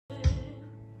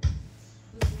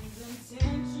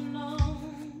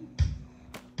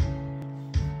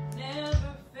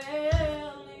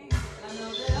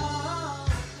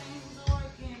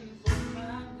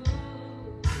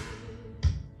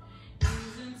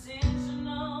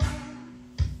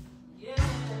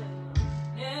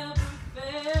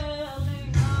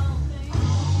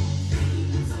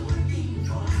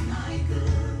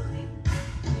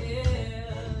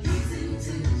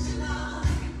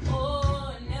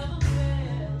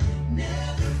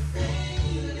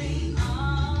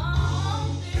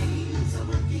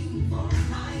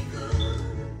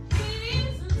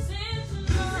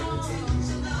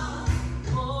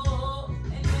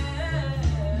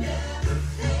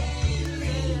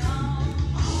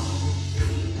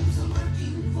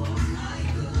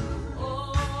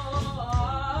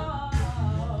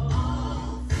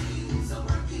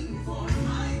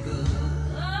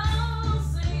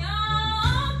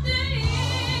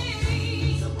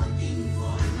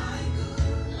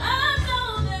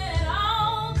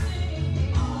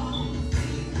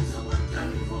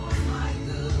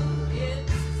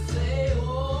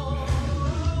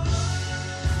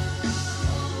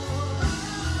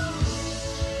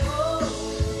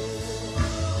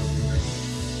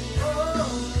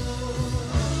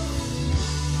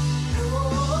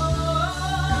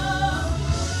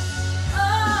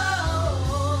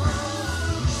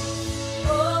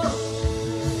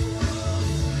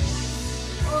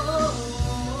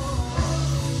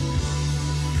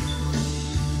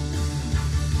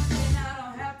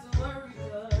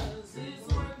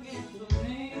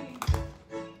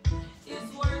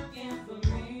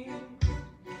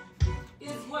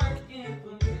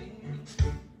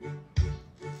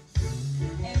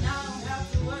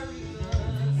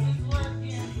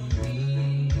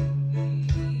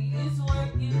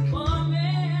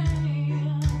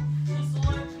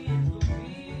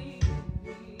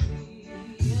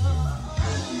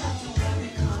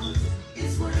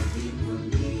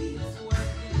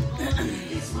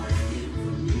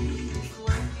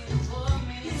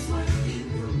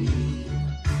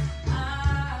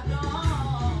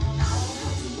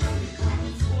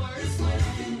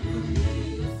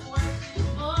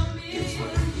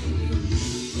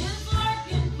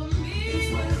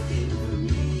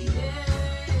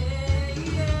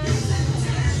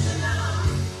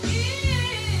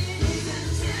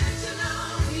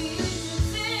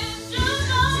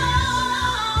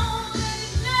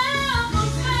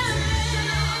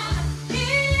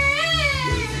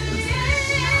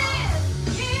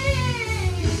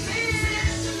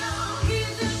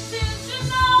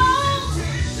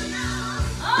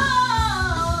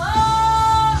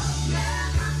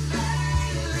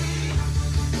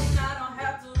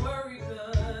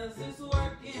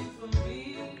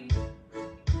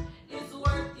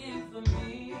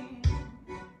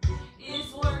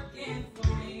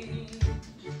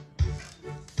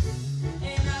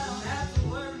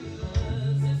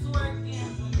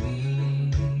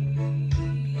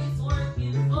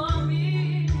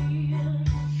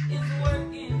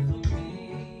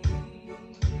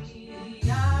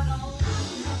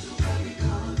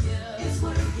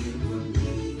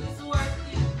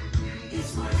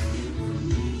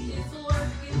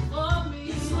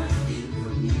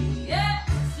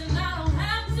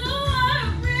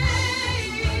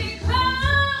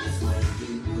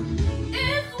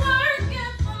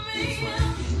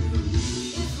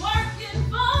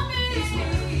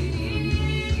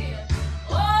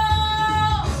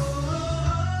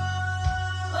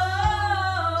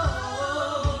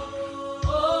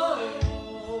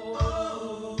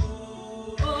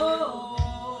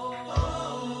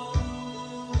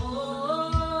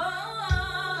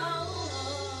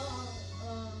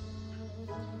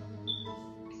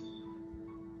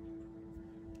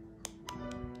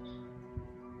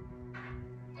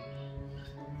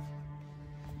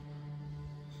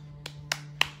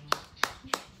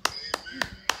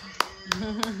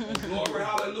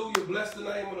Bless the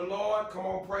name of the Lord. Come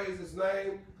on, praise his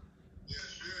name.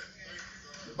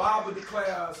 The Bible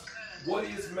declares, what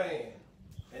is man?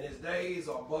 And his days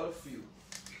are but a few,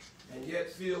 and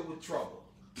yet filled with trouble.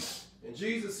 And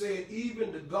Jesus said,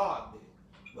 even the godly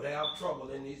would have trouble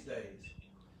in these days.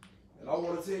 And I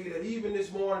want to tell you that even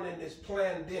this morning in this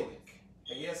pandemic,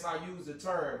 and yes, I use the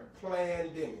term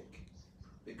pandemic,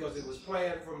 because it was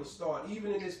planned from the start.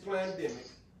 Even in this pandemic,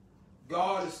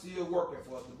 God is still working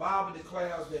for us. The Bible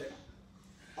declares that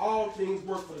all things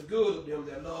work for the good of them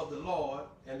that love the Lord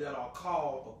and that are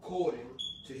called according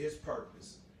to his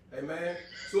purpose. Amen.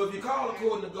 So if you call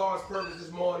according to God's purpose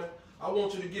this morning, I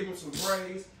want you to give him some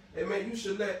praise. Amen. You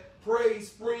should let praise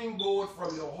springboard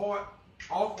from your heart,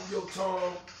 off of your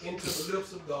tongue, into the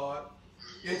lips of God,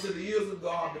 into the ears of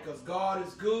God, because God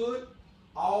is good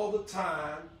all the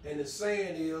time. And the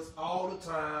saying is, all the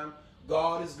time,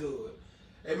 God is good.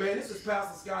 Amen. This is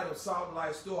Pastor Scott of Salt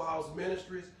Life Storehouse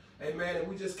Ministries. Amen. And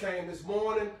we just came this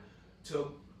morning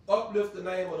to uplift the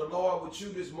name of the Lord with you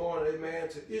this morning. Amen.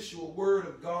 To issue a word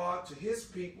of God to his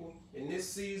people in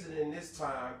this season, in this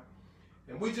time.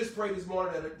 And we just pray this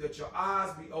morning that your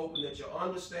eyes be open, that your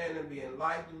understanding be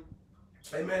enlightened.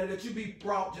 Amen. And that you be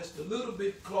brought just a little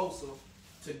bit closer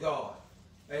to God.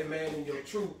 Amen. In your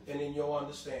truth and in your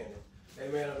understanding.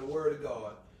 Amen. Of the word of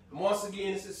God. And once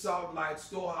again, this is Salt Light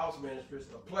Storehouse Ministries,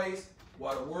 a place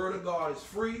where the word of God is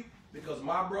free, because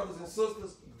my brothers and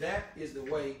sisters, that is the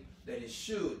way that it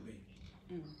should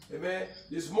be. Amen.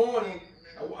 This morning,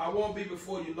 I won't be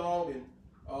before you long, and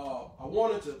I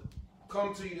wanted to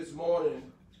come to you this morning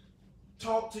and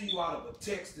talk to you out of a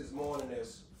text this morning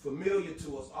that's familiar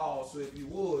to us all. So if you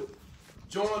would,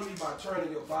 join me by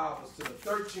turning your Bibles to the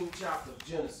 13th chapter of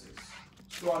Genesis,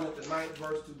 starting at the 9th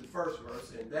verse to the 1st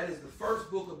verse. And that is the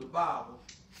first book of the Bible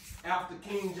after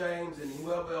King James and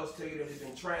whoever else tell you that it's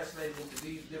been translated into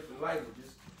these different languages.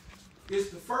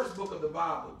 It's the first book of the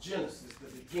Bible, Genesis,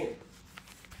 the beginning.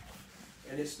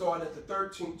 And it started at the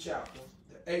 13th chapter,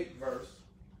 the 8th verse,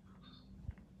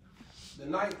 the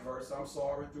 9th verse,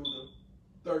 through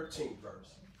the 13th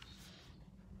verse.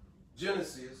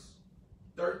 Genesis,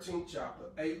 13th chapter,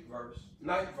 8th verse,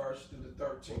 9th verse through the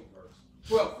 13th verse.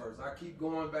 12th verse. I keep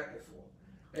going back and forth.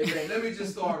 Amen. Let me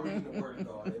just start reading the word of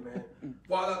God. Amen.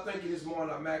 Father, I thank you this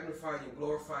morning. I magnify you and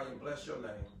glorify you and bless your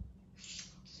name.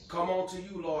 Come on to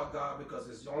you, Lord God, because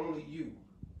it's only you,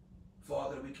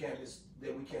 Father, that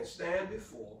we can stand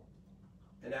before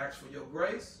and ask for your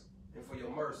grace and for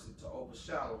your mercy to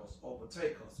overshadow us,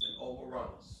 overtake us, and overrun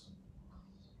us.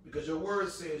 Because your word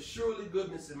says, surely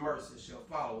goodness and mercy shall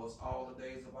follow us all the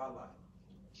days of our life.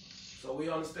 So we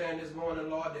understand this morning,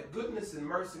 Lord, that goodness and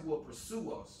mercy will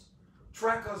pursue us,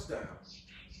 track us down,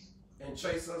 and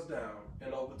chase us down,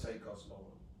 and overtake us, Lord.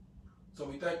 So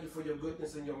we thank you for your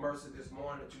goodness and your mercy this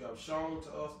morning that you have shown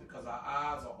to us, because our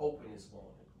eyes are open this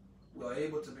morning. We are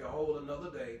able to behold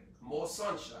another day, more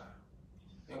sunshine,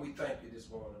 and we thank you this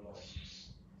morning, Lord.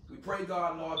 We pray,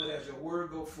 God, Lord, that as your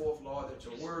word go forth, Lord, that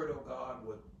your word, oh God,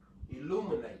 would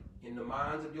illuminate in the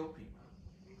minds of your people,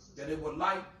 that it would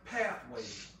light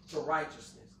pathways to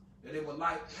righteousness, that it would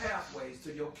light pathways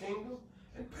to your kingdom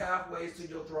and pathways to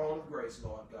your throne of grace,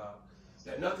 Lord God.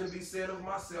 That nothing be said of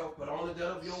myself, but only that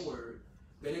of your word,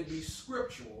 that it be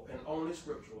scriptural and only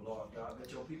scriptural, Lord God,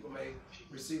 that your people may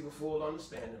receive a full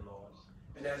understanding, Lord.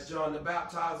 And as John the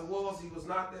Baptizer was, he was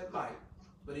not that light,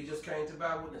 but he just came to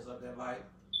bear witness of that light.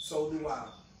 So do I,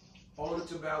 only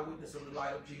to bear witness of the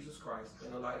light of Jesus Christ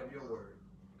and the light of your word.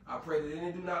 I pray that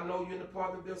any do not know you in the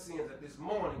pardon of their sins, that this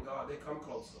morning, God, they come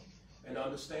closer and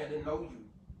understand and know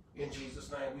you. In Jesus'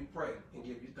 name we pray and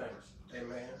give you thanks.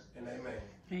 Amen and amen.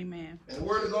 Amen. And the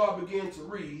word of God began to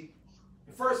read.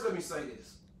 And first, let me say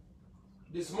this.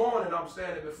 This morning, I'm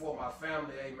standing before my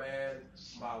family, amen,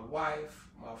 my wife,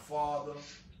 my father,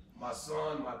 my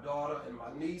son, my daughter, and my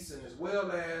niece, and as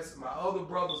well as my other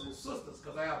brothers and sisters,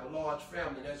 because I have a large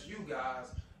family, and that's you guys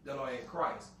that are in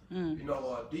Christ. You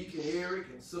know, Deacon Eric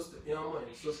and Sister Emma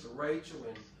and Sister Rachel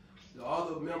and the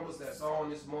other members that's on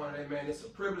this morning, amen. It's a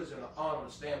privilege and an honor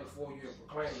to stand before you and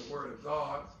proclaim the word of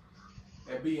God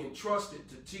and be entrusted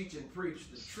to teach and preach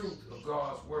the truth of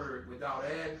God's word without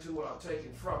adding to it or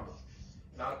taking from it.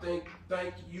 And I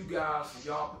thank you guys for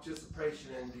y'all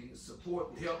participation and the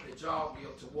support and help that y'all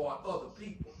give toward other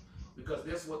people, because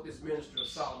that's what this ministry of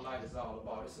Salt and Light is all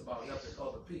about. It's about helping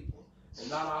other people and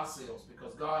not ourselves,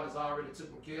 because God has already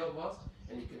taken care of us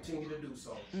and he continues to do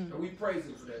so. And we praise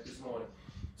him for that this morning.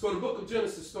 So the book of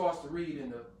Genesis starts to read in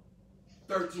the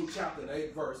 13th chapter and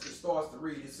 8th verse. It starts to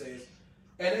read, it says,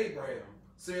 and Abraham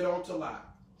said unto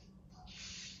Lot,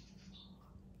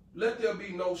 let there be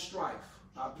no strife,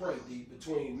 I pray thee,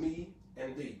 between me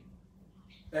and thee,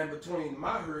 and between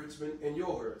my herdsmen and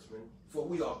your herdsmen, for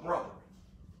we are brethren,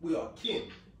 we are kin.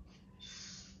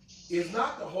 Is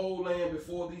not the whole land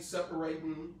before thee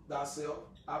separating thyself,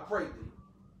 I pray thee,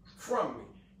 from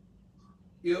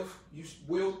me? If you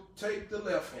will take the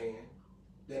left hand,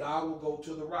 then I will go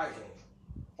to the right hand.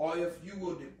 Or if you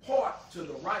will depart to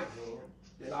the right hand,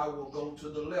 then I will go to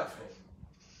the left hand.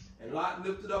 And Lot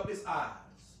lifted up his eyes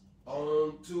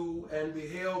unto and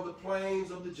beheld the plains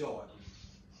of the Jordan,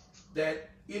 that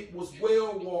it was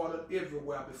well watered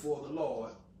everywhere before the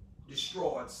Lord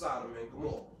destroyed Sodom and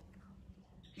Gomorrah,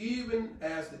 even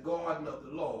as the garden of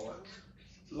the Lord,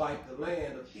 like the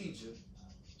land of Egypt,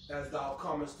 as thou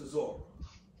comest to Zoar.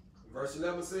 Verse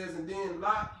 11 says, and then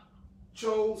Lot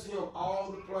chose him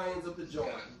all the plains of the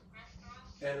Jordan,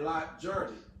 and Lot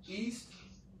journeyed east,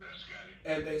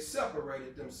 and they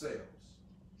separated themselves,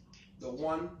 the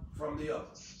one from the other.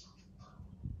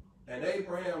 And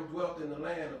Abraham dwelt in the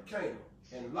land of Canaan,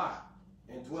 and Lot,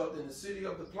 and dwelt in the city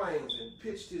of the plains, and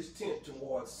pitched his tent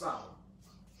towards Sodom.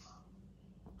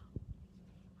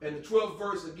 And the 12th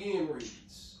verse again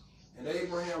reads, and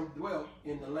Abraham dwelt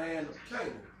in the land of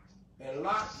Canaan, and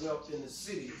Lot dwelt in the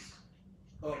cities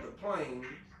of the plain,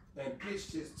 and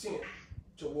pitched his tent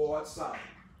towards Sodom.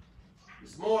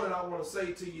 This morning I want to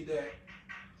say to you that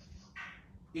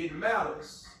it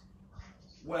matters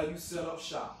where you set up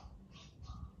shop.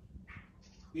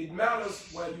 It matters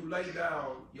where you lay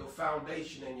down your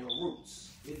foundation and your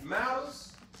roots. It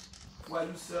matters where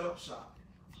you set up shop.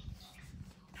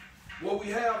 What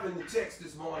we have in the text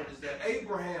this morning is that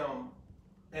Abraham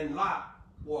and Lot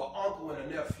were an uncle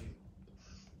and a nephew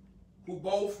who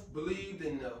both believed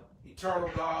in the eternal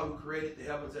God who created the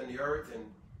heavens and the earth. And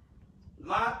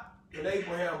Lot and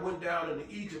Abraham went down into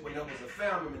Egypt when there was a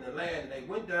famine in the land, and they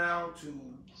went down to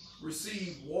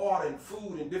receive water and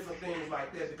food and different things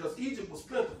like that, because Egypt was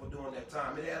plentiful during that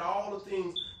time. It had all the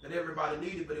things that everybody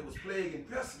needed, but it was plague and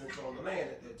pestilence on the land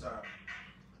at that time.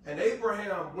 And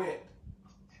Abraham went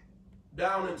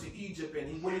down into Egypt,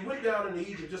 and when he went down into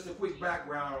Egypt, just a quick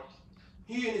background,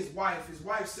 he and his wife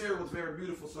Sarah was very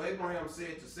beautiful, so Abraham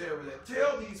said to Sarah that,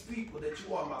 tell these people that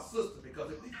you are my sister,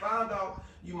 because if they find out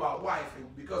you my wife,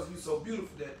 and because you're so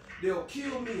beautiful, that they'll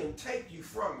kill me and take you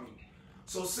from me.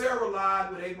 So Sarah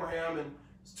lied with Abraham and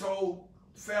told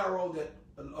Pharaoh that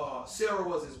Sarah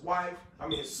was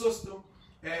his sister,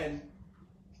 and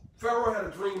Pharaoh had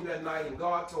a dream that night, and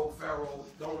God told Pharaoh,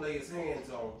 don't lay his hands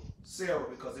on Sarah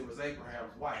because it was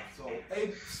Abraham's wife. So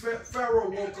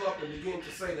Pharaoh woke up and began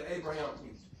to say to Abraham,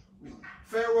 mute.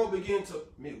 Pharaoh began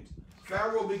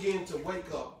to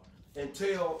wake up and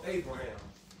tell Abraham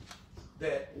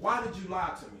that, why did you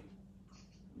lie to me?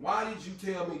 Why did you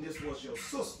tell me this was your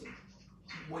sister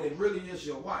when it really is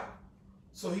your wife?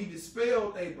 So he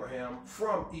dispelled Abraham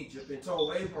from Egypt and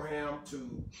told Abraham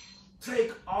to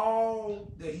take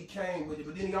all that he came with it,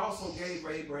 but then he also gave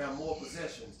Abraham more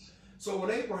possessions. So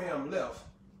when Abraham left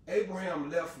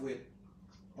with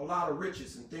a lot of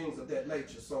riches and things of that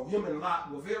nature. So him and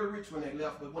Lot were very rich when they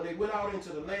left, but when they went out into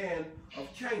the land of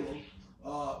Canaan,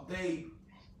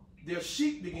 their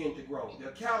sheep began to grow,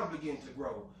 their cattle began to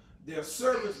grow, their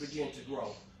servants began to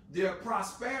grow, their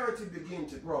prosperity began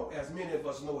to grow, as many of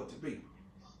us know it to be.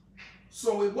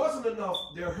 So it wasn't enough,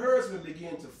 their herdsmen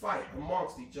began to fight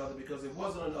amongst each other because there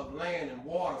wasn't enough land and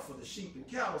water for the sheep and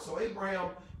cattle. So Abraham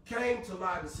came to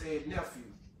Lot and said, nephew,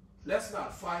 let's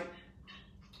not fight.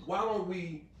 Why don't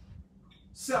we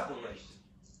separate?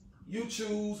 You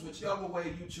choose whichever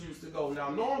way you choose to go. Now,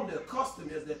 normally the custom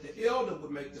is that the elder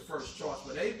would make the first choice,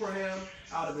 but Abraham,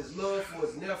 out of his love for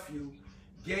his nephew,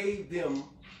 gave him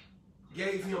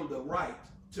the right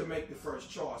to make the first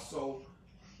choice. So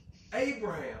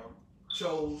Abraham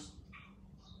chose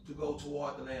to go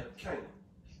toward the land of Canaan,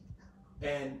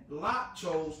 and Lot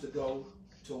chose to go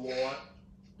toward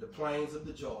the plains of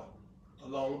the Jordan,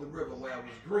 along the river where it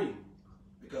was green,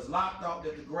 because Lot thought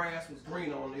that the grass was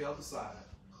green on the other side.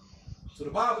 So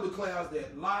the Bible declares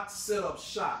that Lot set up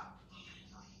shop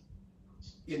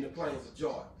in the plains of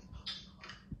Jordan.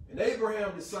 And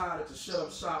Abraham decided to set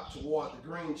up shop toward the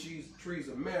green trees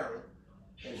of Mamre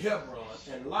and Hebron,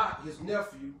 and Lot, his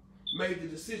nephew, made the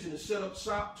decision to set up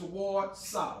shop toward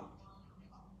Sodom.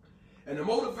 And the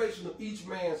motivation of each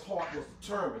man's heart was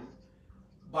determined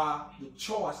by the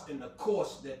choice and the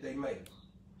course that they made.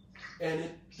 And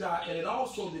it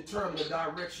also determined the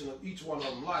direction of each one of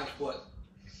them life, but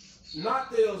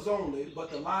not theirs only, but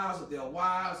the lives of their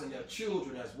wives and their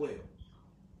children as well.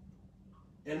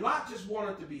 And Lot just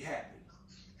wanted to be happy.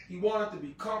 He wanted to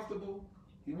be comfortable.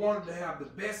 He wanted to have the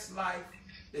best life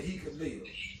that he could live.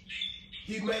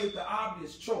 He made the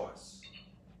obvious choice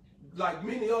like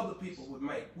many other people would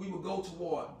make. We would go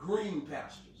toward green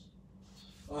pastures.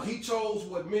 He chose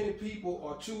what many people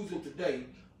are choosing today,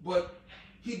 but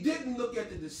he didn't look at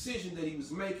the decision that he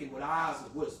was making with eyes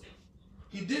of wisdom.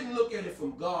 He didn't look at it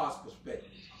from God's perspective.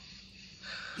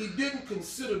 He didn't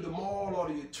consider the moral or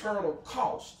the eternal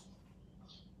cost.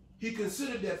 He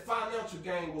considered that financial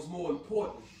gain was more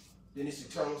important than his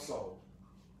eternal soul.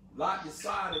 Lot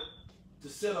decided to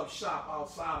set up shop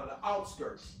outside of the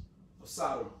outskirts of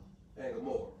Sodom and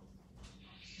Gomorrah,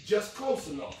 just close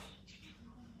enough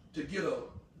to get a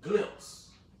glimpse,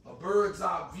 a bird's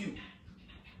eye view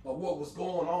of what was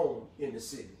going on in the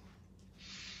city.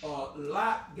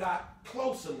 Lot got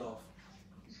close enough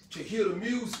to hear the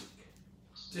music,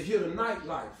 to hear the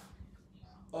nightlife.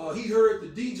 He heard the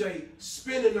DJ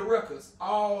spinning the records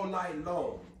all night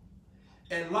long.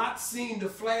 And Lot seen the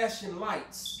flashing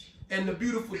lights and the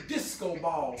beautiful disco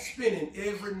balls spinning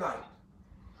every night.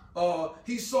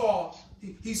 He smelled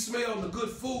the good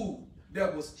food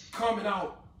that was coming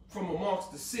out from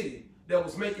amongst the city, that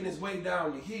was making its way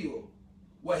down the hill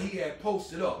where he had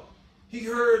posted up. He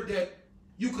heard that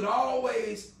you could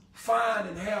always find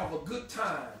and have a good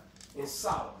time in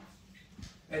Sodom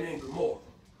and in Gomorrah.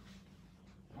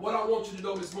 What I want you to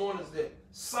know this morning is that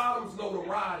Sodom's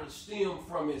notoriety stemmed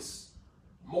from its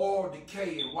moral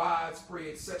decay and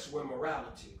widespread sexual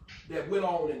immorality that went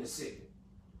on in the city.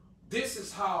 This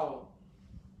is how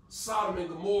Sodom and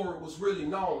Gomorrah was really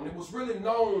known. It was really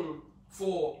known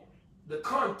for the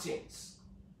contents,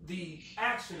 the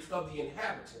actions of the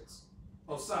inhabitants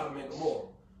of Sodom and Gomorrah.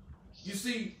 You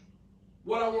see,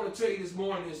 what I want to tell you this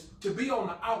morning is to be on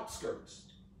the outskirts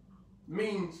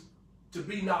means to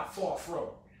be not far from.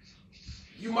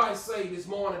 You might say this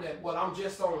morning that, well, I'm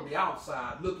just on the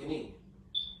outside looking in.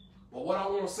 But what I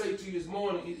want to say to you this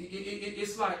morning,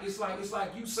 it's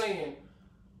like you saying,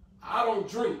 I don't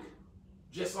drink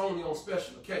just only on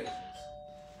special occasions.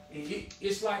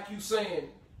 It's like you saying,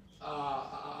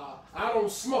 I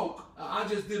don't smoke, I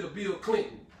just did a Bill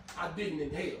Clinton, I didn't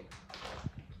inhale.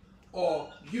 Or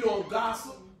you don't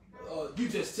gossip, you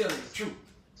just telling the truth.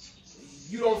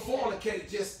 You don't fornicate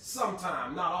just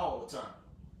sometime, not all the time.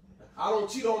 I don't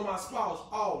cheat on my spouse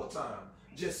all the time,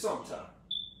 just sometimes.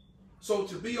 So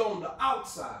to be on the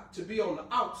outside, to be on the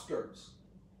outskirts,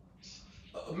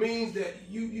 means that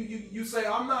you say,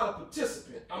 I'm not a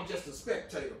participant, I'm just a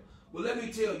spectator. Well, let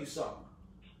me tell you something.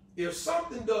 If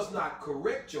something does not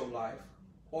correct your life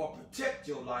or protect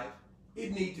your life,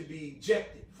 it needs to be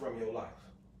ejected from your life.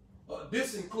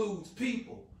 This includes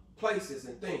people, places,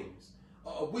 and things.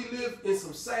 We live in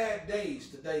some sad days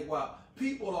today while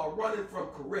people are running from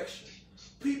correction.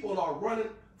 People are running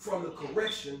from the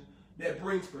correction that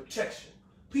brings protection.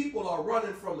 People are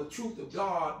running from the truth of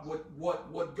God.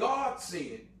 What God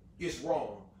said is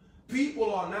wrong.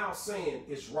 People are now saying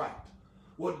it's right.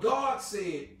 What God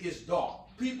said is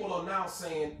dark. People are now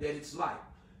saying that it's light.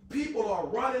 People are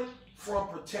running from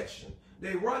protection.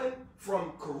 They're running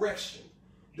from correction.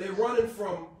 They're running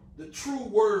from the true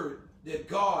word that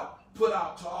God put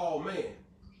out to all men.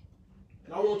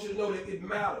 And I want you to know that it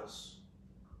matters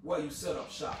where you set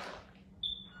up shop.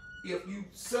 If you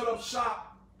set up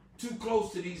shop too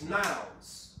close to these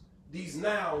nouns, these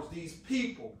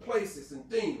people, places, and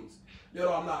things that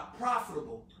are not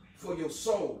profitable for your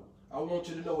soul, I want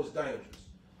you to know it's dangerous.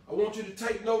 I want you to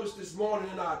take notice this morning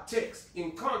in our text,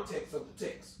 in context of the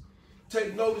text.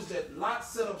 Take notice that Lot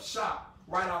set up shop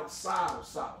right outside of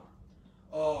Sodom,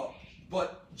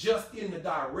 but just in the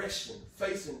direction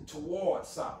facing towards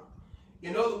Sodom.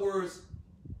 In other words,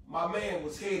 my man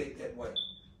was headed that way.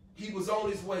 He was on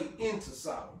his way into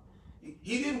Sodom.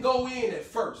 He didn't go in at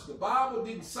first. The Bible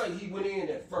didn't say he went in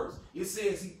at first. It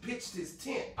says he pitched his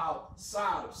tent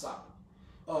outside of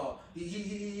Sodom.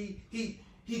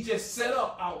 He just set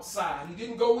up outside. He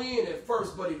didn't go in at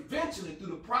first, but eventually, through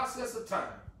the process of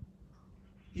time,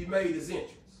 he made his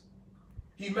entrance.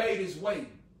 He made his way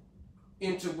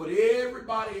into what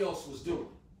everybody else was doing,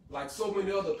 like so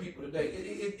many other people today.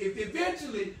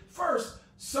 Eventually, first,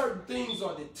 certain things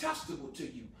are detestable to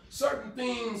you. Certain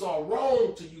things are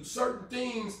wrong to you. Certain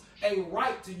things ain't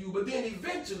right to you. But then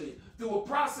eventually, through a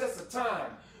process of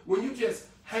time, when you just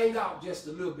hang out just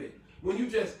a little bit, when you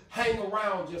just hang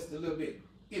around just a little bit,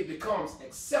 it becomes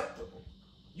acceptable.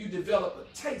 You develop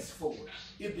a taste for it.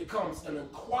 It becomes an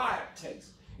acquired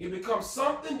taste. It becomes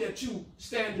something that you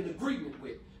stand in agreement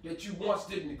with, that you once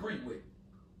didn't agree with.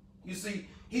 You see,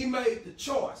 he made the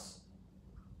choice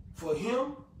for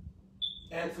him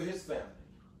and for his family.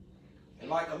 And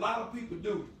like a lot of people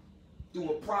do, through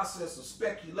a process of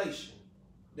speculation,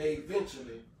 they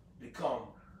eventually become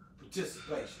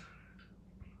participation.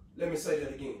 Let me say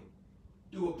that again.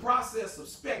 through a process of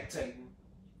spectating,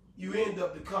 you end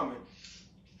up becoming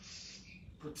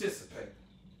participating.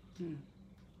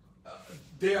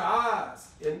 Their eyes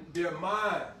and their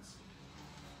minds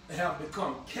have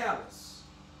become callous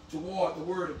toward the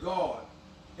word of God.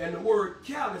 And the word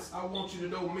callous, I want you to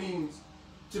know, means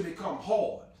to become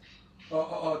hard,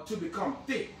 to become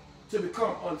thick, to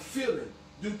become unfeeling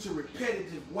due to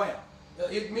repetitive wear.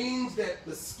 It means that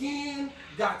the skin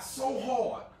got so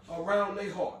hard around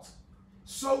their hearts,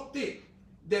 so thick,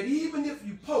 that even if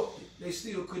you poked it, they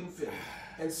still couldn't feel it.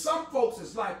 And some folks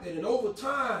is like that, and over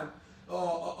time,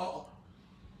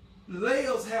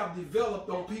 layers have developed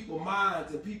on people's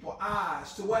minds and people's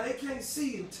eyes to where they can't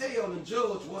see and tell and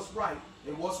judge what's right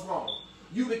and what's wrong.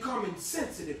 You become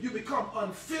insensitive, you become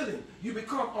unfeeling, you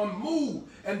become unmoved,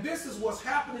 and this is what's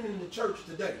happening in the church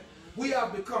today. We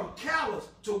have become callous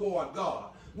toward God.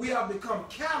 We have become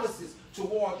calluses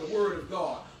toward the word of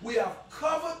God. We have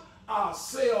covered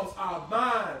ourselves, our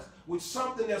minds, with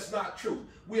something that's not true.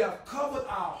 We have covered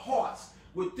our hearts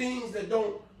with things that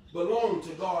don't belong to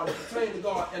God and pertain to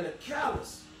God. And a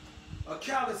callous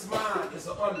mind is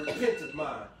an unrepentant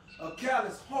mind. A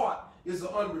callous heart is an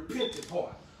unrepentant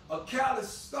heart. A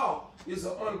callous thought is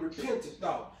an unrepentant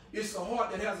thought. It's a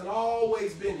heart that hasn't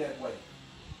always been that way.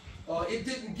 It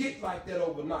didn't get like that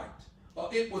overnight.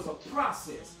 It was a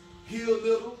process. Here a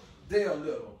little, there a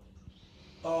little,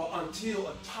 until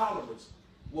a tolerance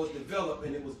was developed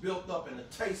and it was built up and a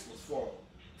taste was formed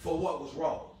for what was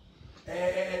wrong.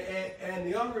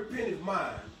 And the unrepentant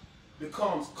mind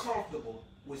becomes comfortable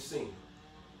with sin.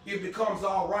 It becomes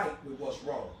all right with what's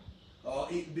wrong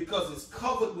because it's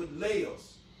covered with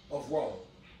layers of wrong.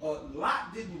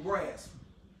 Lot didn't grasp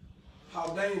how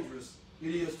dangerous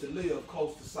it is to live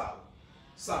close to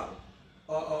Sodom.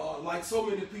 Like so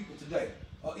many people today.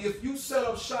 If you set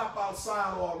up shop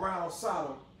outside or around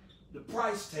Sodom, the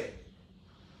price tag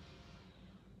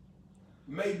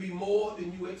may be more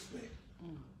than you expect.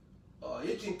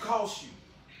 It can cost you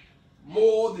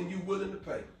more than you're willing to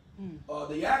pay.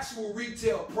 The actual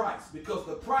retail price, because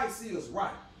the price is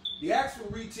right, the actual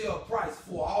retail price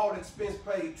for all expense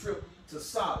paid trip to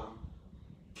Sodom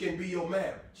can be your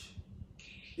marriage.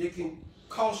 It can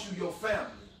cost you your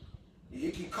family.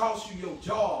 It can cost you your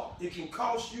job. It can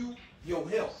cost you your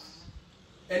health.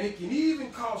 And it can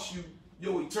even cost you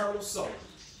your eternal soul.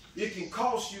 It can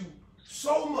cost you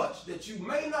so much that you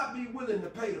may not be willing to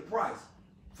pay the price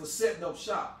for setting up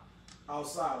shop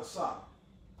outside of Sodom.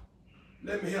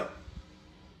 Let me help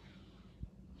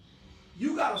you.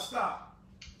 You got to stop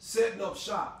setting up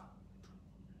shop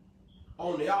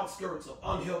on the outskirts of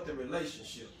unhealthy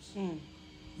relationships.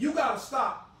 You got to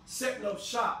stop setting up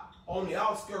shop on the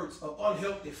outskirts of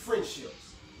unhealthy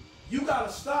friendships. You got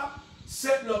to stop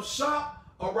setting up shop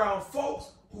around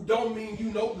folks who don't mean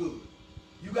you no good.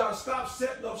 You got to stop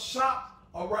setting up shop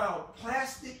around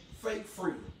plastic fake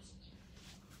friends.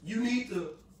 You need to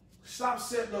stop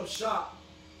setting up shop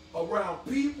around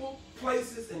people,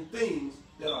 places, and things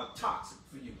that are toxic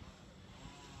for you.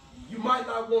 You might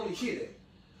not want to hear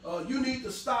that. You need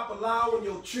to stop allowing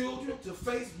your children to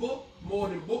Facebook more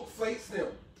than book face them.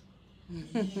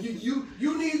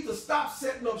 You need to stop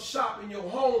setting up shop in your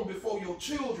home before your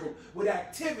children with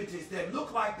activities that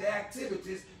look like the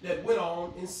activities that went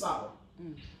on in Sodom.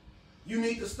 You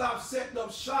need to stop setting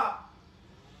up shop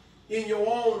in your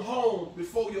own home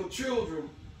before your children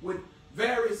with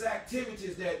various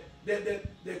activities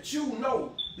that you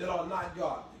know that are not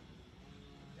godly.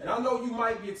 And I know you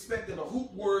might be expecting a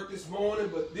hoop word this morning,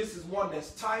 but this is one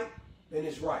that's tight and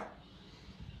it's right.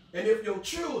 And if your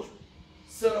children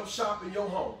set up shop in your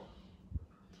home,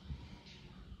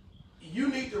 you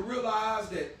need to realize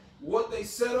that what they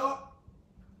set up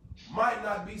might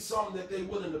not be something that they're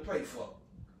willing to pay for.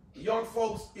 Young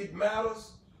folks, it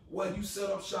matters where you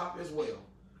set up shop as well.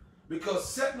 Because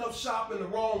setting up shop in the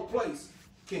wrong place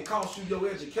can cost you your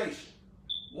education.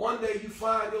 One day you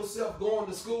find yourself going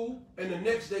to school, and the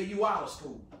next day you out of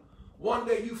school. One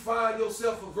day you find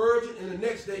yourself a virgin, and the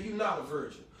next day you're not a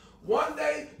virgin. One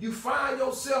day you find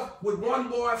yourself with one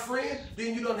boyfriend,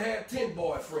 then you done had 10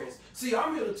 boyfriends. See,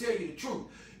 I'm here to tell you the truth.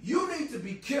 You need to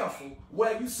be careful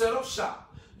where you set up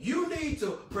shop. You need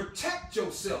to protect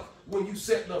yourself when you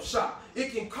setting up shop.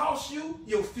 It can cost you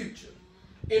your future.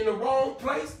 In the wrong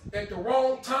place, at the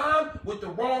wrong time, with the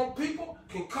wrong people,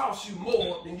 can cost you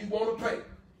more than you want to pay.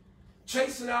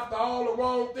 Chasing after all the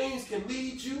wrong things can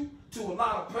lead you to a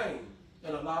lot of pain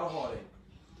and a lot of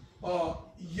heartache.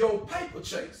 Your paper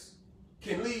chase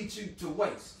can lead you to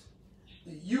waste.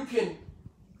 You can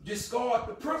discard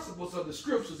the principles of the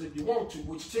scriptures if you want to,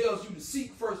 which tells you to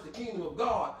seek first the kingdom of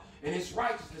God and his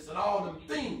righteousness, and all them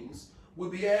things will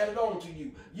be added on to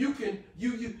you. You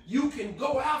can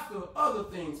go after other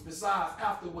things besides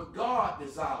after what God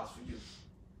desires for you.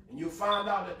 And you'll find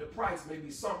out that the price may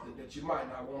be something that you might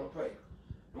not want to pay.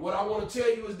 And what I want to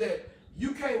tell you is that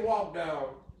you can't walk down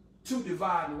two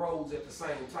dividing roads at the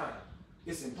same time.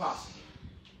 It's impossible.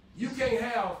 You can't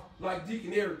have, like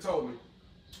Deacon Eric told me,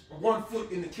 one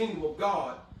foot in the kingdom of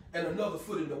God and another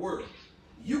foot in the world.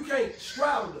 You can't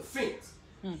straddle the fence.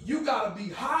 You got to be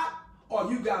hot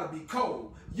or you got to be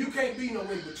cold. You can't be no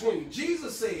in between.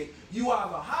 Jesus said, you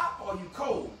either hot or you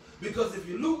cold, because if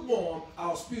you're lukewarm,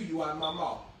 I'll spew you out of my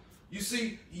mouth. You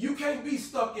see, you can't be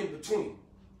stuck in between.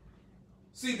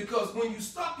 See, because when you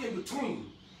stuck in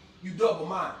between, you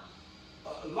double-minded.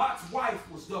 Lot's wife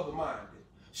was double-minded.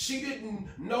 She didn't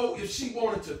know if she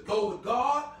wanted to go with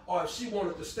God or if she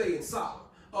wanted to stay in Sodom.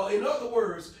 In other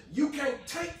words, you can't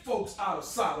take folks out of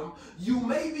Sodom. You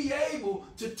may be able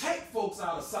to take folks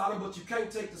out of Sodom, but you can't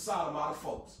take the Sodom out of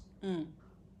folks.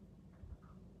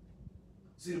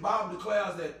 See, the Bible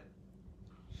declares that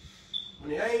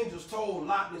when the angels told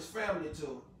Lot and his family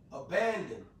to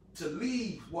abandon, to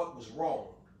leave what was wrong,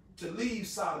 to leave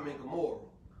Sodom and Gomorrah,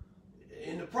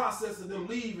 in the process of them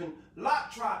leaving,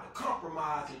 Lot tried to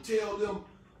compromise and tell them,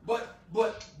 but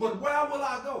where will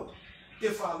I go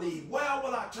if I leave? Where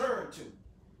will I turn to?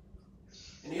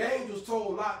 And the angels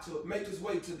told Lot to make his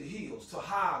way to the hills, to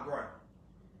high ground.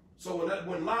 So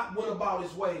when Lot went about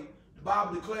his way, the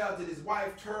Bible declares that his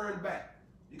wife turned back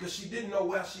because she didn't know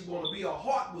where she wanted to be. Her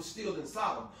heart was still in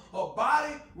Sodom. Her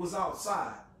body was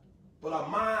outside, but her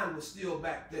mind was still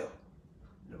back there.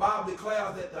 The Bible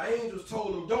declares that the angels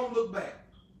told him, don't look back.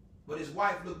 But his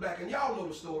wife looked back, and y'all know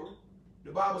the story.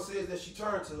 The Bible says that she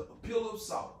turned to a pillar of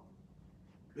salt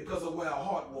because of where her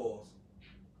heart was.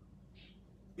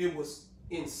 It was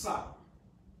in Sodom.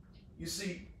 You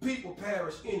see, people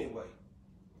perish anyway,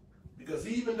 because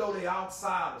even though they're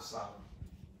outside of Sodom,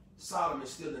 Sodom is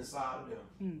still inside of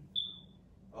them.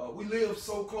 We live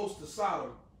so close to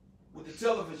Sodom with the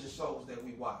television shows that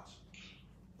we watch,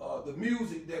 the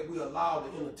music that we allow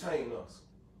to entertain us,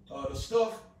 the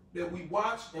stuff that we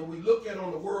watch and we look at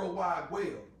on the World Wide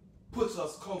Web puts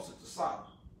us closer to Sodom.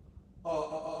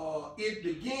 It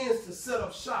begins to set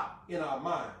up shop in our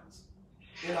minds,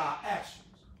 in our actions.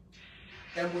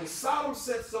 And when Sodom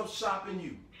sets up shop in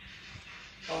you,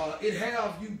 it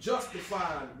has you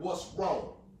justifying what's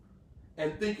wrong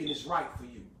and thinking it's right for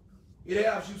you. It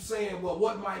has you saying, well,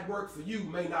 what might work for you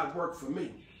may not work for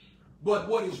me. But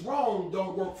what is wrong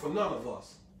don't work for none of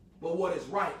us. But what is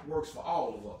right works for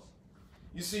all of us.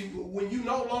 You see, when you're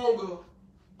no longer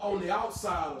on the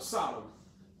outside of Sodom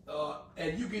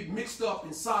and you get mixed up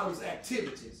in Sodom's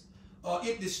activities,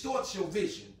 it distorts your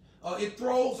vision. It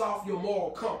throws off your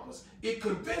moral compass. It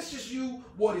convinces you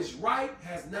what is right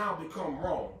has now become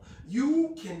wrong.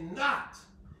 You cannot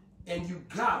and you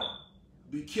gotta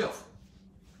be careful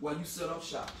where you set up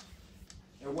shop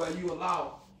and where you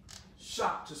allow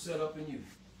shop to set up in you.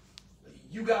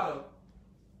 You gotta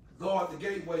guard the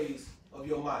gateways of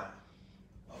your mind.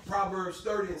 Proverbs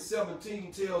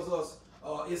 30:17 tells us,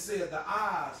 it says the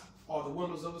eyes are the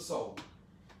windows of the soul.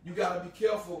 You got to be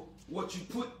careful what you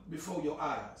put before your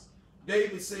eyes.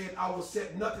 David said, I will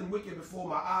set nothing wicked before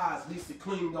my eyes, lest it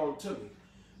cling on to me.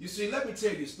 You see, let me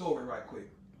tell you a story right quick.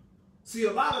 See,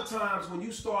 a lot of times when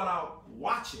you start out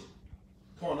watching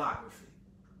pornography,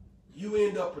 you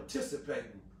end up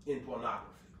participating in pornography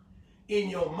in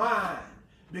your mind,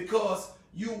 because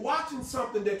you're watching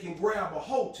something that can grab a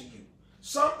hold to you.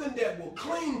 Something that will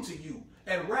cling to you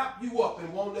and wrap you up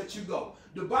and won't let you go.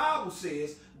 The Bible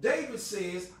says, David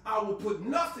says, I will put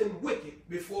nothing wicked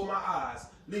before my eyes,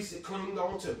 lest it cling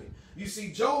on to me. You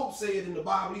see, Job said in the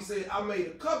Bible, he said, I made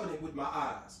a covenant with my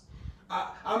eyes.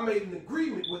 I made an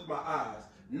agreement with my eyes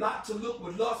not to look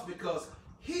with lust, because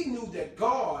he knew that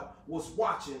God was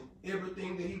watching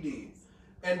everything that he did.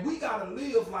 And we got to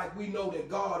live like we know that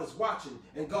God is watching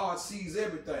and God sees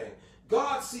everything.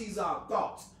 God sees our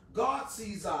thoughts. God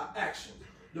sees our actions.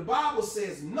 The Bible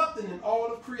says nothing in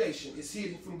all of creation is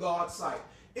hidden from God's sight.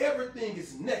 Everything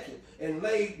is naked and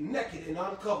laid naked and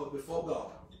uncovered before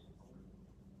God.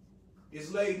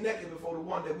 It's laid naked before the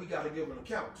one that we got to give an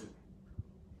account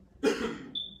to.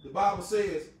 The Bible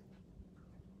says,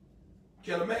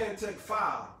 can a man take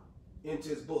fire into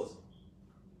his bosom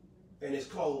and his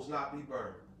clothes not be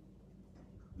burned?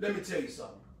 Let me tell you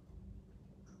something.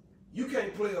 You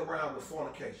can't play around with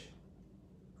fornication.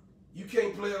 You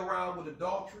can't play around with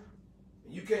adultery.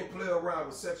 And you can't play around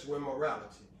with sexual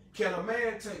immorality. Can a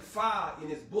man take fire in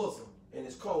his bosom and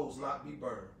his clothes not be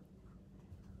burned?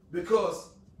 Because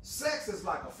sex is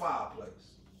like a fireplace.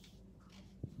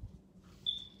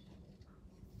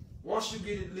 Once you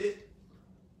get it lit,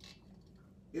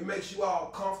 It makes you all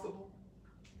comfortable.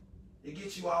 It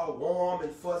gets you all warm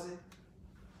and fuzzy.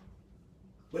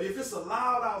 But if it's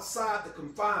allowed outside the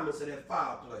confinements of that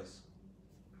fireplace,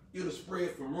 it'll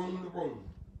spread from room to room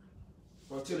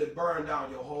until it burns down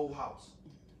your whole house.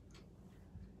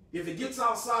 If it gets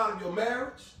outside of your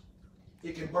marriage,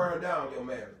 it can burn down your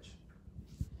marriage.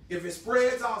 If it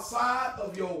spreads outside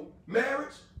of your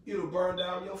marriage, it'll burn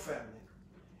down your family.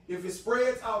 If it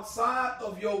spreads outside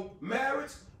of your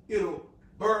marriage, it'll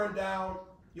burn down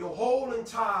your whole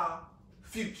entire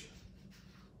future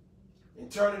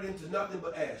and turn it into nothing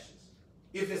but ashes.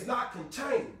 If it's not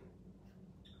contained,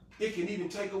 it can even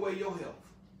take away your health.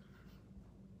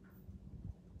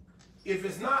 If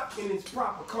it's not in its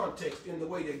proper context, in the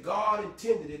way that God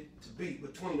intended it to be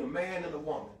between a man and a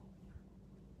woman,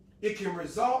 it can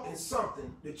result in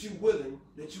something that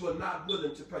you are not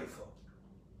willing to pay for.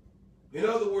 In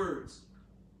other words,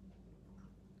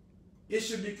 it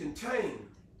should be contained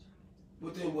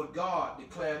within what God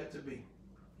declared it to be.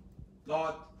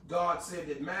 God said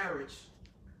that marriage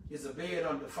is a bed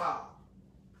undefiled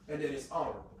and that it's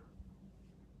honorable.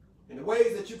 And the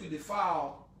ways that you can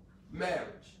defile marriage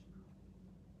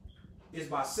is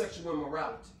by sexual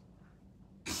immorality,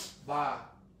 by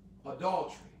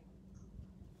adultery.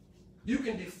 You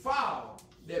can defile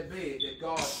that bed that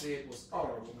God said was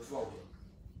honorable before him.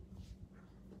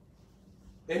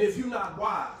 And if you're not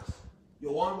wise,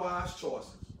 your unwise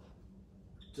choices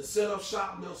to set up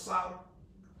shop near Sodom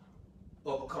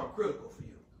will become critical for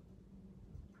you.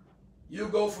 You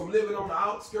go from living on the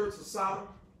outskirts of Sodom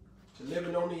to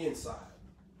living on the inside.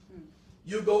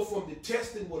 You go from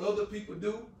detesting what other people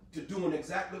do to doing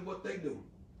exactly what they do.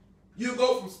 You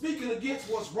go from speaking against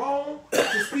what's wrong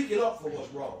to speaking up for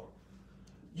what's wrong.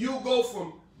 You go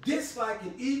from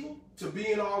disliking evil to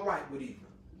being all right with evil.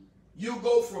 You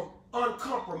go from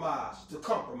uncompromised to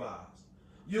compromise.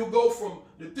 You go from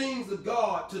the things of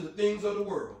God to the things of the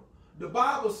world. The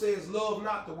Bible says, love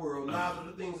not the world, neither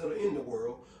the things that are in the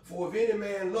world. For if any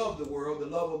man love the world, the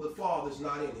love of the Father is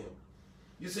not in him.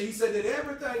 You see, he said that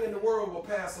everything in the world will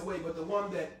pass away, but the one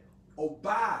that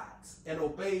abides and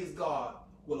obeys God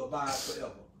will abide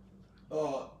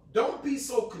forever. Don't be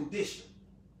so conditioned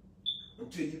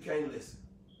until you can't listen.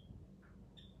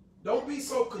 Don't be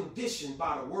so conditioned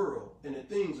by the world and the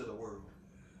things of the world.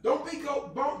 Don't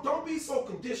be so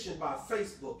conditioned by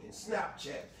Facebook and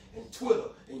Snapchat and Twitter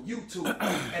and YouTube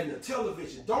and the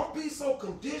television. Don't be so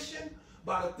conditioned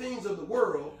by the things of the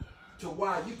world to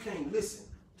why you can't listen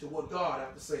to what God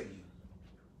has to say to you.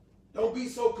 Don't be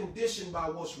so conditioned by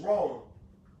what's wrong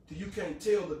till you can't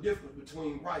tell the difference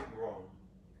between right and wrong.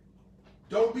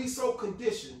 Don't be so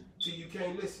conditioned till you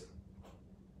can't listen.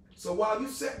 So while you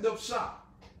setting up shop,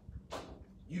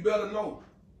 you better know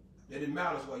that it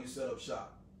matters why you set up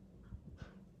shop.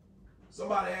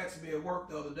 Somebody asked me at work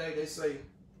the other day, they say,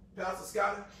 Pastor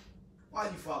Scotty, why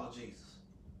do you follow Jesus?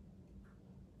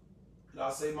 And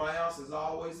I say my answer is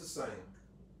always the same.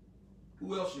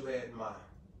 Who else you had in mind?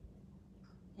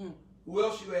 Who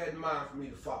else you had in mind for me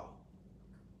to follow?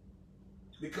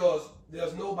 Because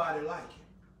there's nobody like him.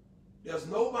 There's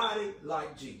nobody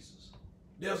like Jesus.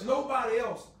 There's nobody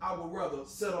else I would rather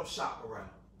set up shop around.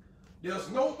 There's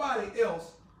nobody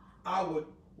else I would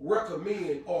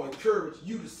recommend or encourage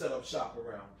you to set up shop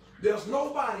around. There's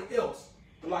nobody else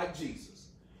like Jesus.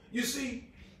 You see,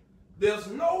 there's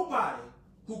nobody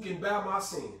who can bear my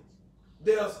sins.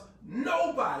 There's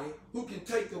nobody who can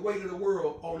take the weight of the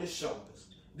world on his shoulders.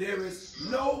 There is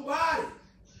nobody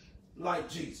like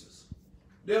Jesus.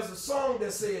 There's a song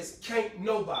that says, can't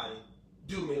nobody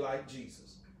do me like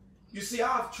Jesus. You see,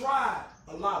 I've tried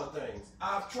a lot of things.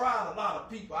 I've tried a lot of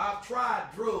people. I've tried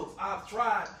drugs. I've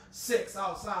tried sex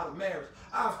outside of marriage.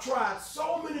 I've tried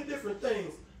so many different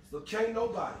things, but can't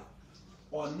nobody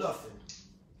or nothing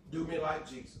do me like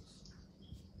Jesus.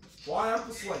 For I am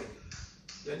persuaded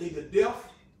that neither death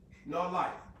nor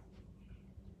life,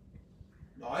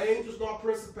 nor angels nor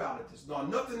principalities, nor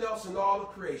nothing else in all of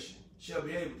creation shall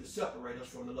be able to separate us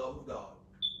from the love of God.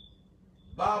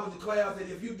 The Bible declares that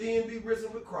if you then be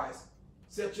risen with Christ,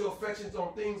 set your affections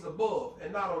on things above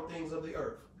and not on things of the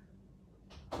earth.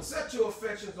 But set your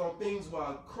affections on things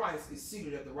while Christ is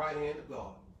seated at the right hand of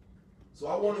God. So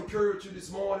I want to encourage you this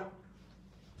morning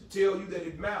to tell you that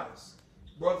it matters,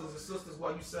 brothers and sisters,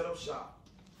 while you set up shop.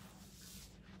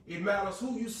 It matters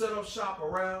who you set up shop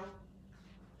around.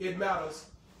 It matters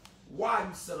why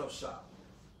you set up shop.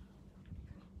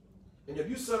 And if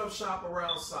you set up shop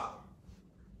around Sodom,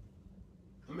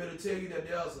 I'm going to tell you that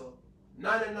there's a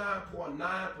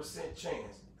 99.9%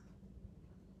 chance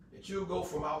that you'll go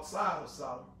from outside of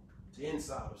Sodom to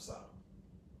inside of Sodom.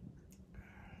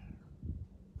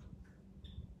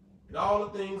 And all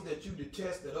the things that you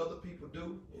detest that other people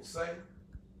do and say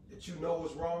that you know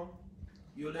is wrong,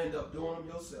 you'll end up doing them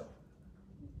yourself.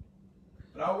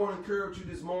 But I want to encourage you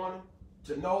this morning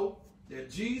to know that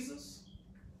Jesus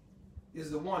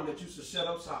is the one that you should set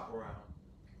up shop around.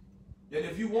 That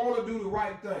if you want to do the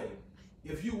right thing,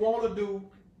 if you want to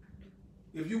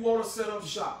set up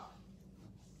shop,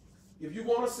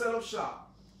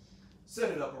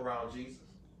 set it up around Jesus.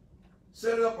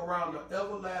 Set it up around the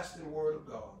everlasting word of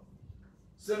God.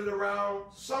 Set it around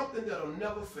something that'll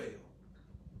never fail.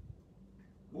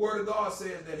 The word of God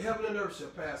says that heaven and earth shall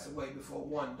pass away before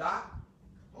one dot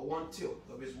or one tilt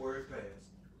of his word pass.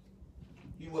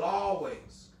 You will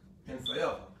always and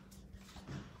forever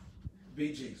be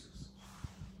Jesus.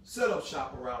 Set up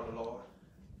shop around the Lord.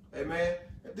 Amen.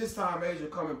 At this time, Asia will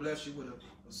come and bless you with a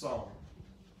song.